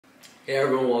Hey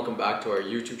everyone, welcome back to our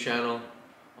YouTube channel.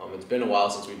 It's been a while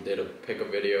since we did a pickup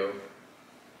video,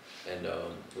 and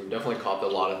we've definitely copped a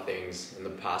lot of things in the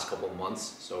past couple of months,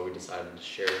 so we decided to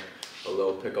share a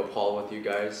little pickup haul with you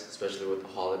guys, especially with the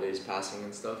holidays passing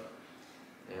and stuff.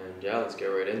 And yeah, let's get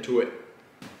right into it.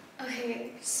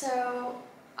 Okay, so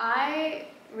I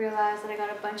realized that I got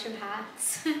a bunch of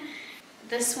hats.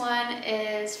 This one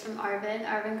is from Arvin.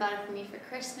 Arvin got it for me for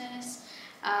Christmas.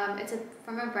 It's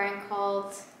from a brand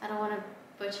called, I don't want to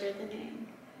butcher the name.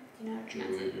 Do you know how to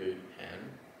pronounce it?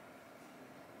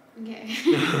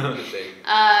 Okay.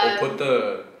 I'll put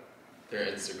their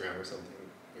Instagram or something.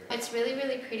 It's really,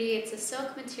 really pretty. It's a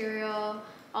silk material,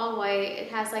 all white.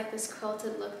 It has like this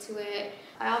quilted look to it.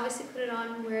 I obviously put it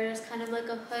on and wear it as kind of like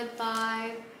a hood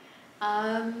vibe.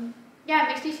 Yeah, it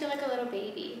makes me feel like a little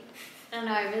baby. I don't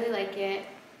know, I really like it.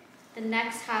 The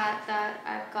next hat that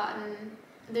I've gotten,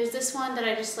 there's this one that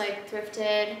I just like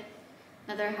thrifted,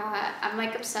 another hat. I'm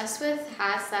like obsessed with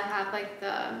hats that have like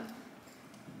the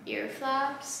ear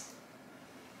flaps.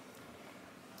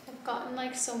 I've gotten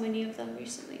like so many of them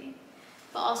recently,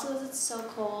 but also because it's so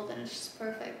cold and it's just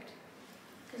perfect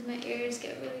because my ears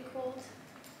get really cold.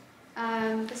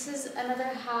 This is another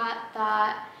hat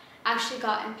that I actually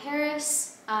got in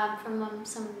Paris from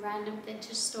some random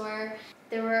vintage store.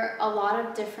 There were a lot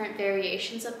of different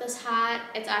variations of this hat.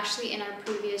 It's actually in our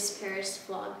previous Paris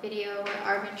vlog video where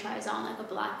Arvin tries on like a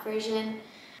black version.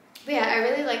 But yeah, I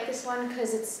really like this one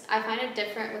because I find it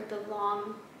different with the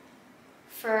long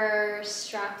fur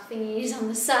strap thingies on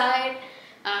the side.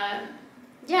 Yeah,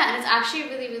 and it's actually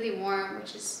really, really warm,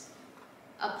 which is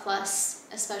a plus,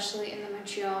 especially in the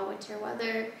Montreal winter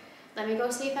weather. Let me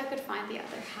go see if I could find the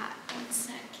other hat. 1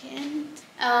 second.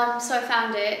 So I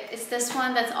found it. It's this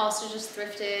one that's also just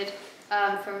thrifted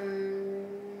from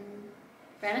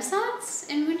Renaissance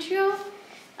in Montreal.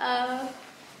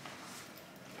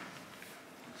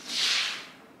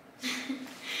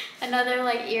 Another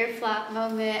like ear flap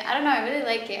moment. I don't know, I really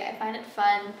like it. I find it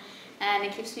fun and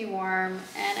it keeps me warm.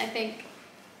 And I think,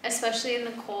 especially in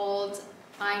the cold,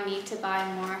 I need to buy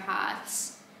more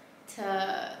hats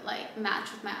to like match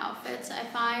with my outfits.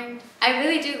 I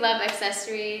really do love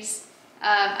accessories.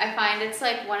 I find it's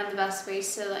like one of the best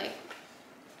ways to like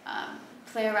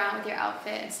play around with your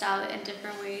outfit and style it in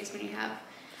different ways when you have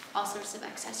all sorts of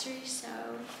accessories. So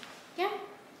yeah.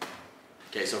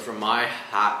 Okay, so for my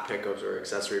hat pickups or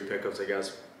accessory pickups, I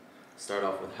guess, start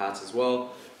off with hats as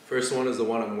well. First one is the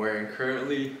one I'm wearing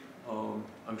currently.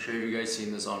 I'm sure you guys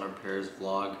seen this on our Paris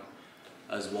vlog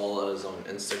as well as on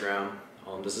Instagram.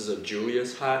 This is a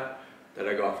Julius hat that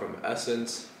I got from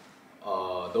Essence.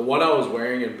 The one I was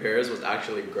wearing in Paris was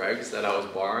actually Greg's that I was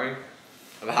borrowing.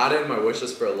 I've had it in my wish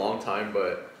list for a long time,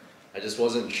 but I just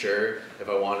wasn't sure if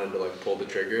I wanted to like pull the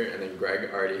trigger, and then Greg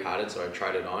already had it, so I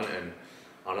tried it on, and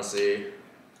honestly,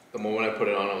 the moment I put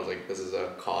it on, I was like, this is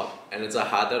a cop, and it's a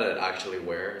hat that I'd actually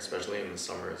wear, especially in the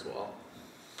summer as well.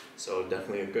 So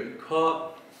definitely a good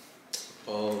cop.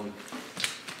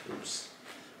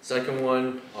 Second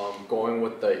one, going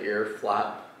with the ear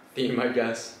flap theme, I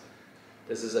guess.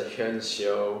 This is a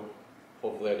Ché,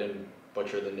 hopefully I didn't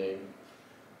butcher the name,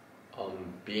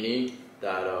 beanie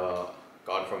that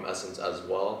got from Essence as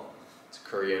well. It's a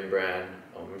Korean brand.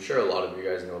 I'm sure a lot of you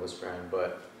guys know this brand,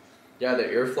 but yeah, the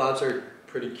ear flaps are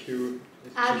pretty cute.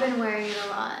 I've been wearing it a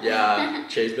lot. Yeah,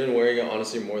 Ché's been wearing it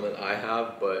honestly more than I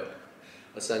have, but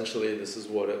essentially this is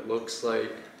what it looks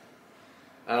like.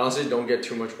 I honestly don't get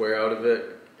too much wear out of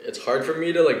it. It's hard for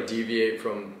me to like deviate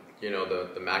from, you know,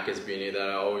 the Macca's beanie that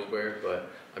I always wear, but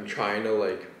I'm trying to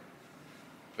like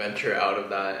venture out of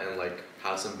that and like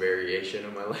have some variation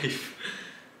in my life.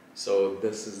 So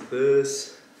this is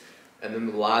this. And then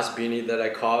the last beanie that I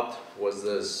copped was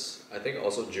this, I think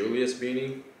also Julius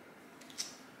beanie.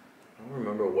 I don't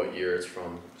remember what year it's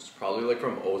from. It's probably like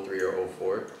from 03 or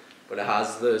 04. But it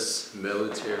has this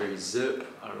military zip.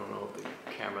 I don't know if the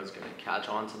camera's gonna catch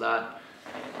on to that.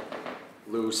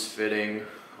 Loose fitting,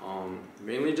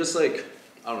 mainly just like,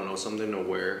 I don't know, something to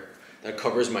wear that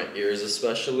covers my ears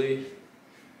especially,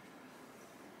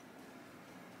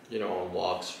 you know, on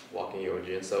walks, walking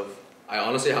yogi and stuff. I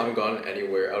honestly haven't gotten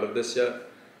anywhere out of this yet,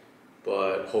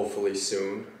 but hopefully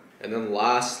soon. And then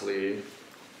lastly,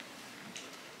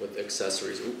 with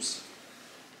accessories,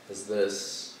 is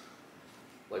this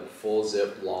like full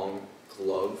zip long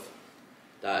glove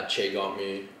that Ché got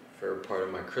me for part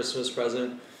of my Christmas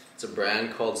present. It's a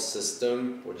brand called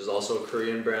System, which is also a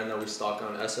Korean brand that we stock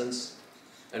on Essence.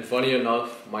 And funny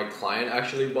enough, my client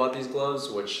actually bought these gloves,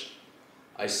 which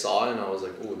I saw and I was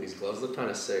like, ooh, these gloves look kind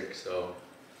of sick. So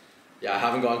yeah, I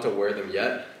haven't gotten to wear them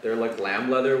yet. They're like lamb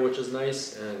leather, which is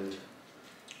nice. And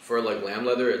for like lamb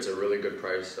leather, it's a really good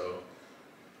price. So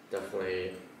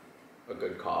definitely a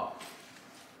good cop.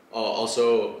 Oh,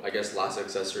 also, I guess last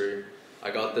accessory,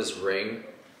 I got this ring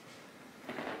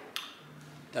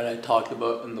that I talked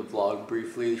about in the vlog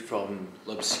briefly from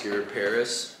L'Obscure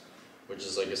Paris, which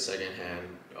is like a secondhand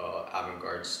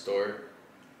avant-garde store.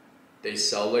 They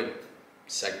sell like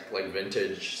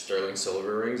vintage sterling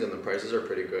silver rings, and the prices are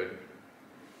pretty good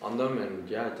on them. And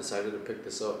yeah, I decided to pick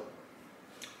this up.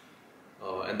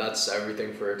 And that's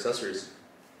everything for accessories.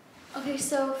 Okay,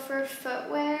 so for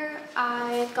footwear,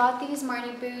 I got these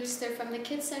Marni boots. They're from the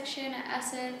kids section at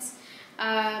Essence.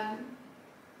 I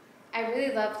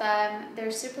really love them.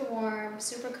 They're super warm,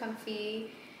 super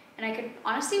comfy, and I could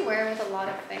honestly wear with a lot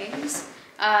of things.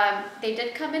 They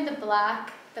did come in the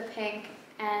black, the pink,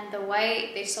 and the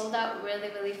white. They sold out really,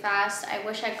 really fast. I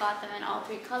wish I got them in all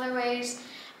 3 colorways.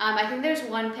 I think there's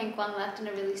one pink one left in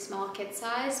a really small kid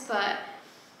size, but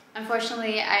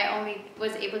unfortunately I only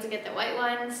was able to get the white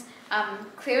ones.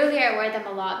 Clearly I wear them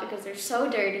a lot because they're so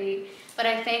dirty, but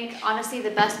I think honestly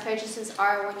the best purchases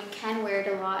are when you can wear it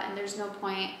a lot, and there's no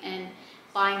point in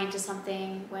buying into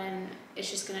something when it's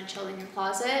just gonna chill in your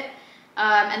closet.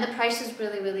 And the price was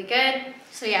really, really good.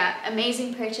 So yeah,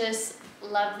 amazing purchase,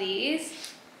 love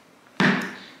these.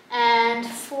 And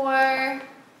for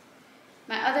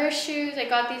my other shoes, I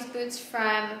got these boots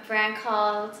from a brand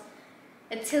called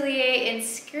Atelier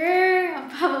Inscure. I'm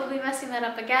probably messing that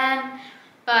up again,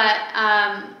 but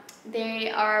they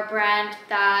are a brand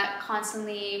that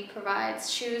constantly provides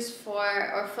shoes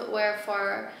or footwear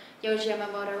for Yohji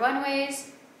Yamamoto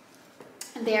runways.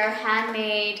 They are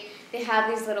handmade. They have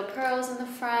these little pearls in the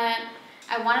front.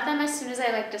 I wanted them as soon as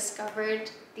I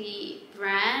discovered the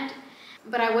brand,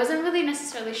 but I wasn't really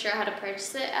necessarily sure how to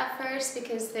purchase it at first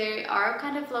because they are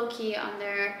kind of low-key on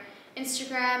their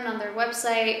Instagram and on their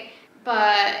website.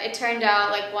 But it turned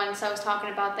out once I was talking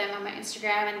about them on my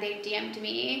Instagram, and they DM'd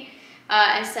me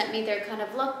and sent me their kind of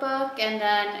lookbook, and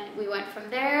then we went from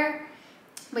there.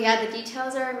 But yeah, the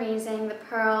details are amazing. The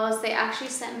pearls, they actually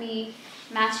sent me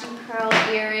matching pearl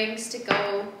earrings to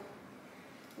go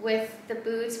with the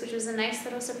boots, which was a nice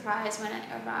little surprise when it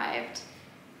arrived.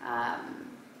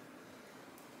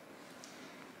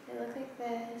 They look like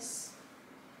this.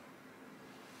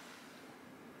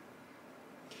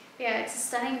 Yeah, it's a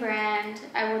stunning brand.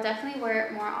 I will definitely wear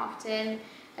it more often.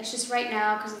 It's just right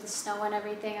now because of the snow and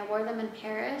everything. I wore them in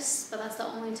Paris, but that's the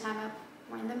only time I've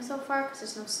worn them so far because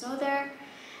there's no snow there.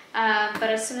 But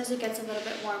as soon as it gets a little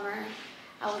bit warmer,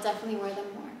 I will definitely wear them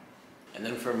more. And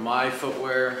then for my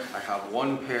footwear, I have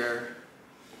one pair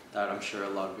that I'm sure a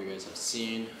lot of you guys have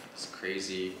seen. It's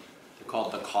crazy. They're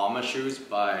called the Comme shoes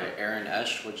by Arvin and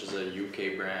Ché, which is a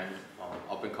UK brand,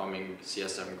 up-and-coming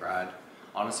CS7 grad.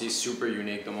 Honestly, super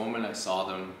unique. The moment I saw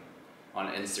them on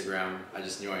Instagram, I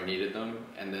just knew I needed them.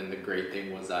 And then the great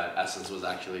thing was that Essence was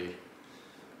actually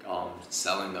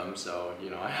selling them, so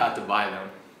I had to buy them.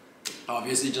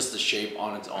 Obviously, just the shape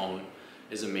on its own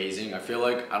is amazing. I feel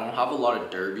like I don't have a lot of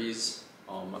derbies,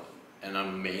 and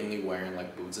I'm mainly wearing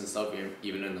boots and stuff,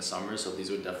 even in the summer. So these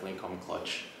would definitely come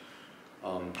clutch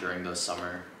during the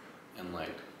summer, and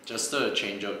just to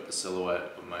change up the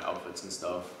silhouette of my outfits and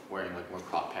stuff, wearing more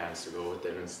crop pants to go with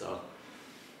it and stuff.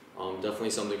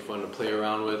 Definitely something fun to play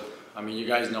around with. I mean, you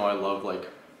guys know I love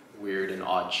weird and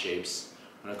odd shapes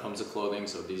when it comes to clothing,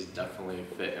 so these definitely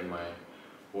fit in my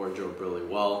wardrobe really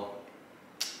well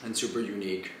and super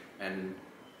unique. And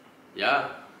yeah,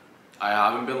 I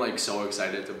haven't been so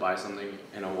excited to buy something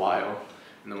in a while,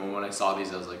 and the moment I saw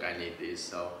these I was like, I need these,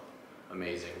 so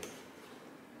amazing.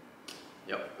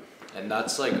 Yep, and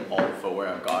that's all the footwear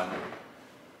I've gotten.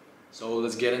 So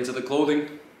let's get into the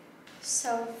clothing.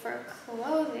 So for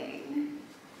clothing,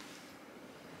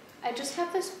 I just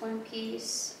have this one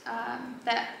piece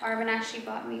that Arvin actually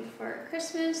bought me for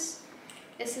Christmas.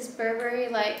 This is Burberry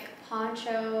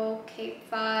poncho, cape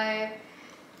vibe.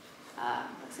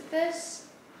 Looks like this,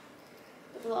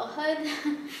 with a little hood.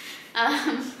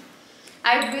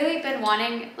 I've really been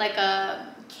wanting a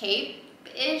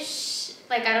cape-ish,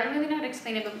 I don't really know how to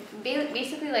explain it, but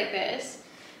basically this.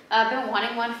 I've been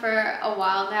wanting one for a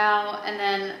while now, and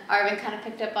then Arvin kind of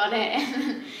picked up on it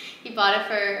and he bought it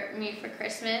for me for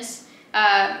Christmas.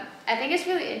 I think it's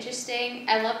really interesting.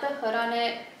 I love the hood on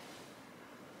it.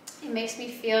 It makes me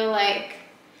feel I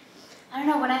don't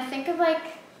know, when I think of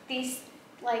these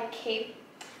cape,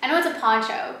 I know it's a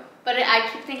poncho, but I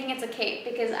keep thinking it's a cape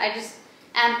because I just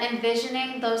am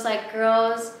envisioning those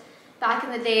girls back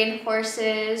in the day in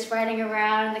horses riding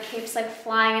around and the cape's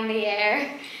flying in the air.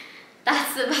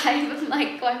 That's the vibe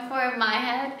I'm going for in my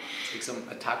head. It's some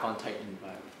Attack on Titan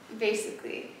vibe.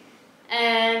 Basically.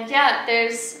 And yeah,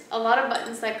 there's a lot of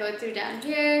buttons that go through down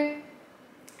here.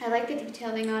 I like the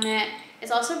detailing on it.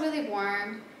 It's also really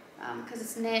warm because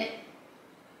it's knit.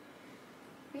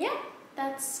 But yeah,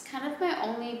 that's kind of my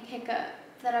only pickup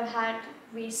that I've had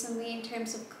recently in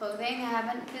terms of clothing. I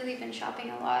haven't really been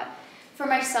shopping a lot. For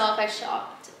myself, I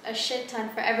shopped a shit ton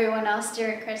for everyone else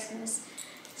during Christmas.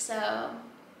 So,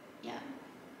 yeah.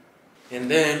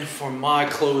 And then for my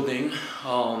clothing,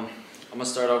 I'm gonna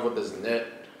start off with this knit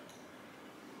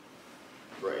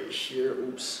right here.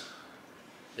 Oops.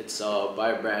 It's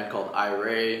by a brand called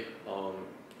Ray.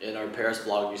 In our Paris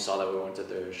vlog, you saw that we went to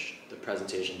the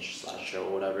presentation / show,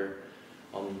 whatever.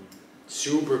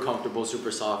 Super comfortable,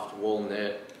 super soft wool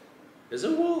knit. Is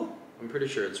it wool? I'm pretty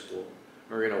sure it's wool.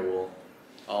 Merino wool.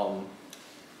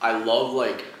 I love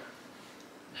like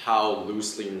how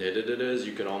loosely knitted it is.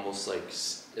 You can almost like,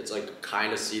 it's like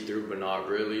kind of see-through but not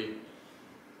really.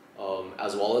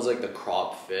 As well as like the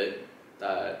crop fit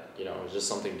that, you know, is just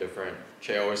something different.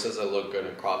 Ché always says I look good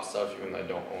in crop stuff even though I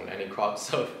don't own any crop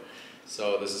stuff.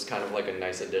 So this is kind of like a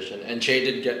nice addition. And Ché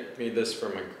did get me this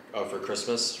for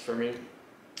Christmas for me.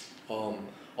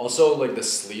 Also like the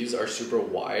sleeves are super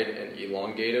wide and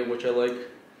elongated, which I like.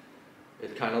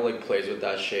 It kind of like plays with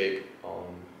that shape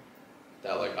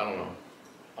that like, I don't know,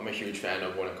 I'm a huge fan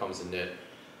of when it comes to knit.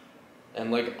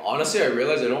 And like honestly I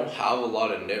realized I don't have a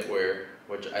lot of knitwear,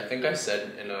 which I think I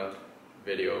said in a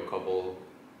video a couple,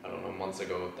 I don't know, months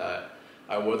ago that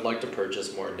I would like to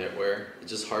purchase more knitwear.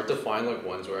 It's just hard to find like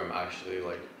ones where I'm actually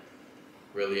like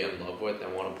really in love with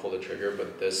and want to pull the trigger,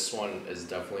 but this one is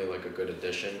definitely like a good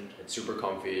addition. It's super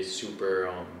comfy,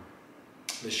 super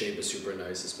the shape is super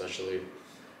nice, especially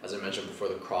as I mentioned before,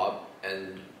 the crop.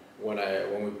 And when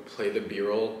we play the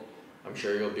B-roll, I'm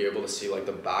sure you'll be able to see like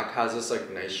the back has this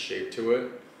like nice shape to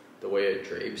it, the way it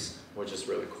drapes, which is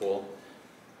really cool.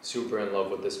 Super in love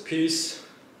with this piece.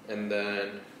 And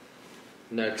then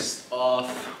next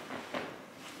off,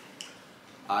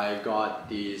 I got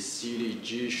these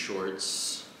CDG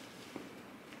shorts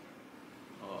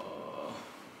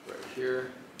right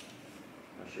here.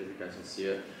 Not sure if you guys can see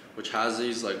it, which has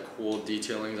these like cool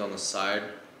detailings on the side.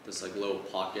 This like little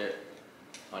pocket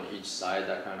on each side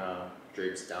that kind of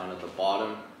drapes down at the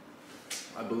bottom.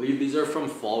 I believe these are from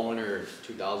fall winter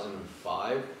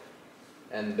 2005,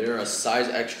 and they're a size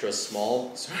extra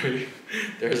small. Sorry,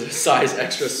 there's a size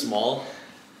extra small,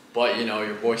 but you know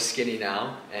your boy's skinny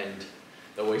now, and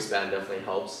the waistband definitely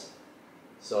helps.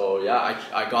 So yeah,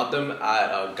 I got them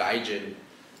at Gaijin,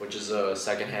 which is a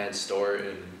secondhand store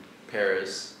in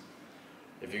Paris.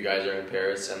 If you guys are in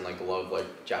Paris and like love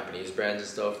like Japanese brands and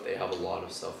stuff, they have a lot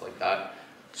of stuff like that.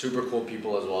 Super cool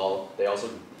people as well. They also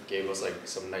gave us like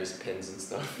some nice pins and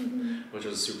stuff, which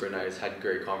was super nice. Had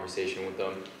great conversation with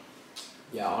them.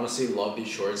 Yeah, honestly love these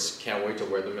shorts. Can't wait to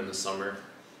wear them in the summer.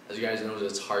 As you guys know,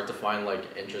 it's hard to find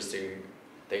like interesting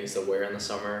things to wear in the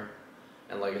summer,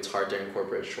 and like it's hard to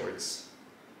incorporate shorts.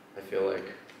 I feel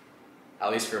like,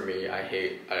 at least for me,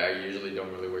 I usually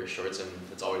don't really wear shorts and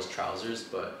it's always trousers,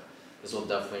 but this will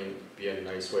definitely be a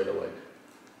nice way to like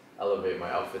elevate my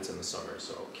outfits in the summer,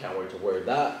 so can't wait to wear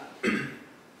that.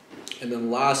 And then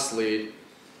lastly,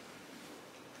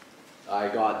 I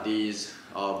got these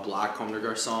black Comme des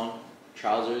Garcons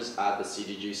trousers at the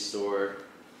CDG store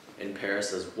in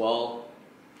Paris as well.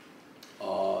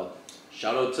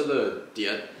 Shout out to the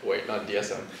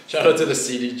shout out to the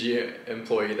CDG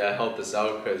employee that helped us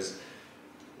out, because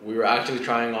we were actually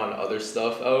trying on other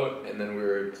stuff out and then we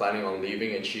were planning on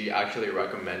leaving, and she actually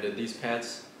recommended these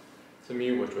pants to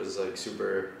me, which was like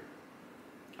super,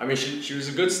 I mean she was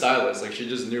a good stylist. Like she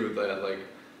just knew that like,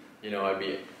 you know,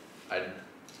 I'd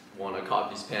want to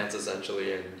cop these pants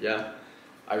essentially. And yeah,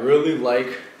 I really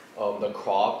like the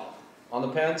crop on the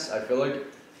pants. I feel like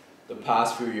the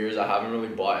past few years I haven't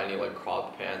really bought any like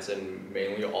cropped pants, and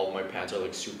mainly all of my pants are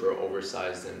like super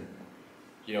oversized and,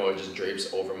 you know, it just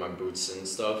drapes over my boots and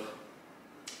stuff.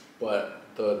 But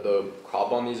the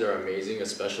crop on these are amazing,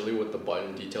 especially with the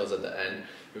button details at the end.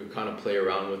 You can kind of play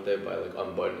around with it by like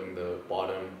unbuttoning the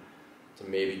bottom to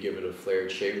maybe give it a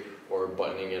flared shape, or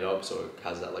buttoning it up so it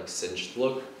has that like cinched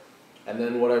look. And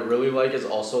then what I really like is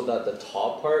also that the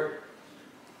top part,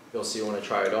 you'll see when I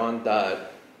try it on,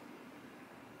 that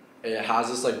it has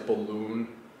this like balloon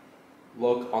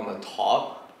look on the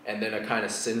top, and then it kind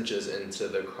of cinches into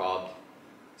the cropped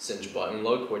cinch button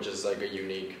look, which is like a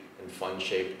unique and fun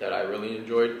shape that I really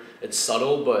enjoyed. It's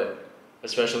subtle, but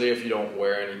especially if you don't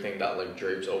wear anything that like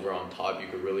drapes over on top, you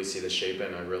could really see the shape,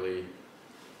 and I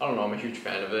don't know, I'm a huge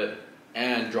fan of it.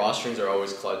 And drawstrings are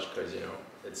always clutch because, you know,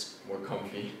 it's more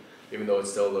comfy, even though it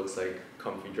still looks like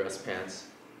comfy dress pants.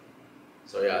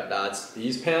 So yeah, that's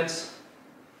these pants.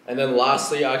 And then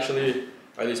lastly actually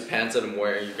are these pants that I'm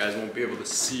wearing. You guys won't be able to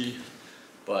see,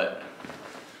 but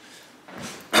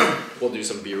we'll do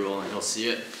some B-roll and you'll see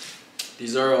it.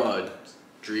 These are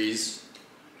Dries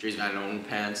Van Noten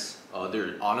pants.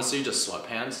 They're honestly just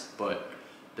sweatpants, but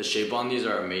the shape on these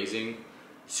are amazing.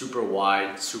 Super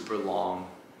wide, super long,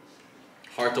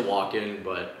 hard to walk in,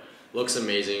 but looks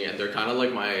amazing. And they're kind of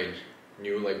like my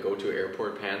new like go-to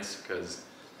airport pants because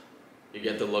you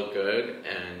get to look good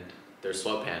and they're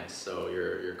sweatpants, so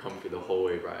you're comfy the whole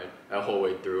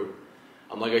way through.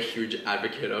 I'm like a huge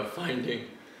advocate of finding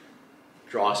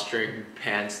drawstring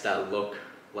pants that look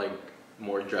like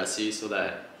more dressy, so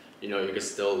that you know you can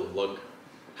still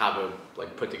have a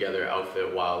like put together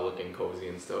outfit while looking cozy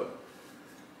and stuff.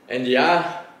 And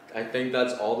yeah, I think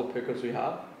that's all the pickups we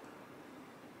have.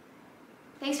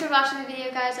 Thanks for watching the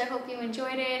video, guys. I hope you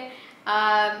enjoyed it.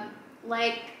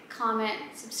 Like, comment,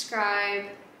 subscribe.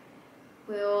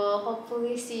 We'll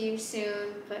hopefully see you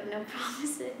soon, but no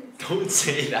promises. Don't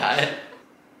say that.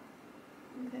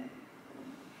 Okay.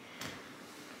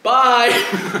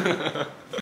 Bye!